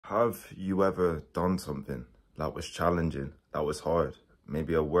Have you ever done something that was challenging, that was hard?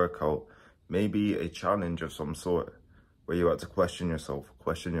 Maybe a workout, maybe a challenge of some sort, where you had to question yourself,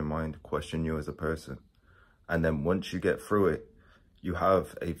 question your mind, question you as a person. And then once you get through it, you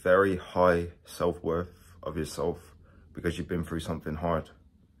have a very high self-worth of yourself because you've been through something hard.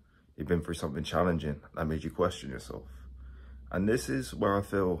 You've been through something challenging that made you question yourself. And this is where I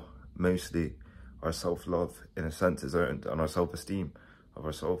feel mostly our self-love, in a sense, is earned, and our self-esteem of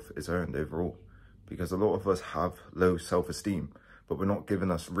ourselves is earned overall. Because a lot of us have low self-esteem, but we're not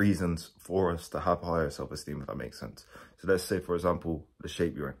giving us reasons for us to have higher self-esteem, if that makes sense. So let's say, for example, the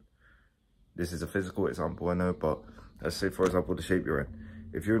shape you're in. This is a physical example, I know, but let's say, for example, the shape you're in.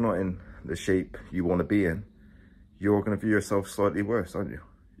 If you're not in the shape you want to be in, you're going to view yourself slightly worse, aren't you?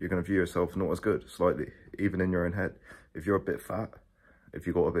 You're going to view yourself not as good, slightly, even in your own head. If you're a bit fat, if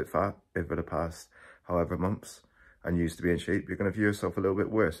you got a bit fat over the past however months and you used to be in shape, you're going to view yourself a little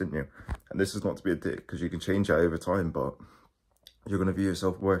bit worse, aren't you? And this is not to be a dick, because you can change that over time, but you're going to view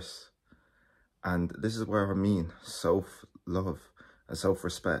yourself worse. And this is where I mean self-love and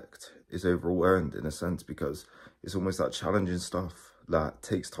self-respect is overall earned, in a sense, because it's almost that challenging stuff that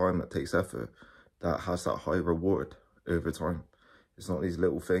takes time, that takes effort, that has that high reward over time. It's not these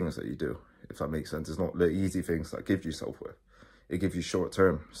little things that you do, if that makes sense. It's not the easy things that give you self-worth. It gives you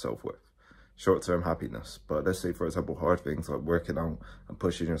short-term self-worth, short-term happiness. But let's say, for example, hard things like working out and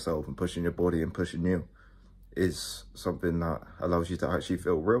pushing yourself and pushing your body and pushing you is something that allows you to actually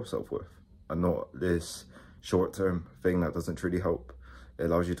feel real self-worth and not this short-term thing that doesn't really help. It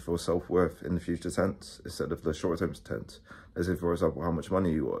allows you to feel self-worth in the future tense instead of the short-term tense. Let's say, for example, how much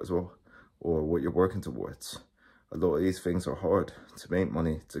money you got as well, or what you're working towards. A lot of these things are hard to make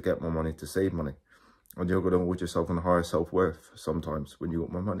money, to get more money, to save money. And you're going to hold yourself on a higher self-worth sometimes when you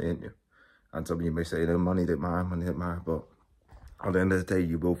got more money, ain't you? And some of you may say, no, money don't matter, but at the end of the day,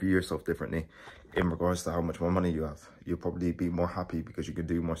 you will view yourself differently in regards to how much more money you have. You'll probably be more happy because you can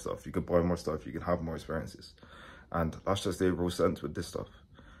do more stuff, you can buy more stuff, you can have more experiences. And that's just the overall sense with this stuff.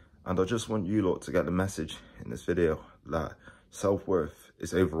 And I just want you lot to get the message in this video that self-worth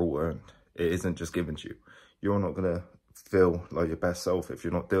is overall earned. It isn't just given to you. You're not going to feel like your best self if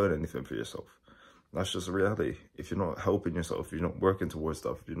you're not doing anything for yourself. That's just a reality. If you're not helping yourself, if you're not working towards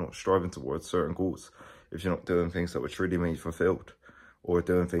stuff, if you're not striving towards certain goals, if you're not doing things that would truly make you fulfilled, or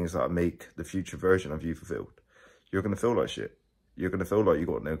doing things that make the future version of you fulfilled, you're going to feel like shit. You're going to feel like you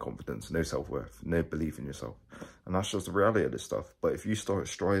got no confidence, no self-worth, no belief in yourself. And that's just the reality of this stuff. But if you start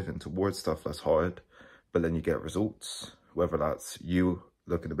striving towards stuff that's hard, but then you get results, whether that's you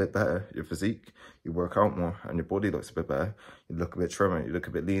looking a bit better, your physique, you work out more and your body looks a bit better, you look a bit trimmer, you look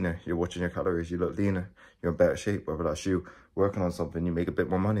a bit leaner, you're watching your calories, you look leaner, you're in better shape, whether that's you working on something, you make a bit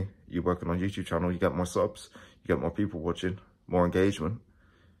more money, you working on YouTube channel, you get more subs, you get more people watching, more engagement.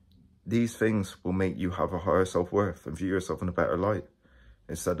 These things will make you have a higher self-worth and view yourself in a better light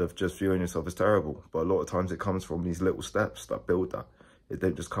instead of just viewing yourself as terrible. But a lot of times it comes from these little steps that build that. It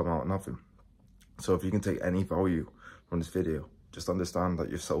don't just come out of nothing. So if you can take any value from this video, just understand that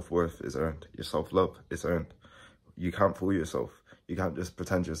your self-worth is earned. Your self-love is earned. You can't fool yourself. You can't just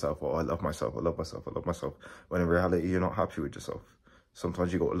pretend to yourself, oh, I love myself, I love myself, I love myself. When in reality, you're not happy with yourself.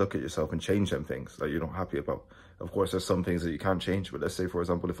 Sometimes you got to look at yourself and change them things that you're not happy about. Of course, there's some things that you can't change, but let's say, for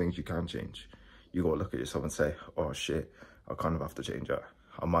example, the things you can change. You got to look at yourself and say, oh shit, I kind of have to change that.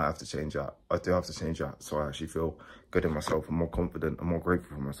 I might have to change that. I do have to change that. So I actually feel good in myself and more confident and more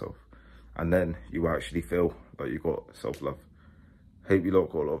grateful for myself. And then you actually feel like you got self-love. Hope you lot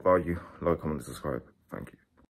got a lot of value. Like, comment, and subscribe. Thank you.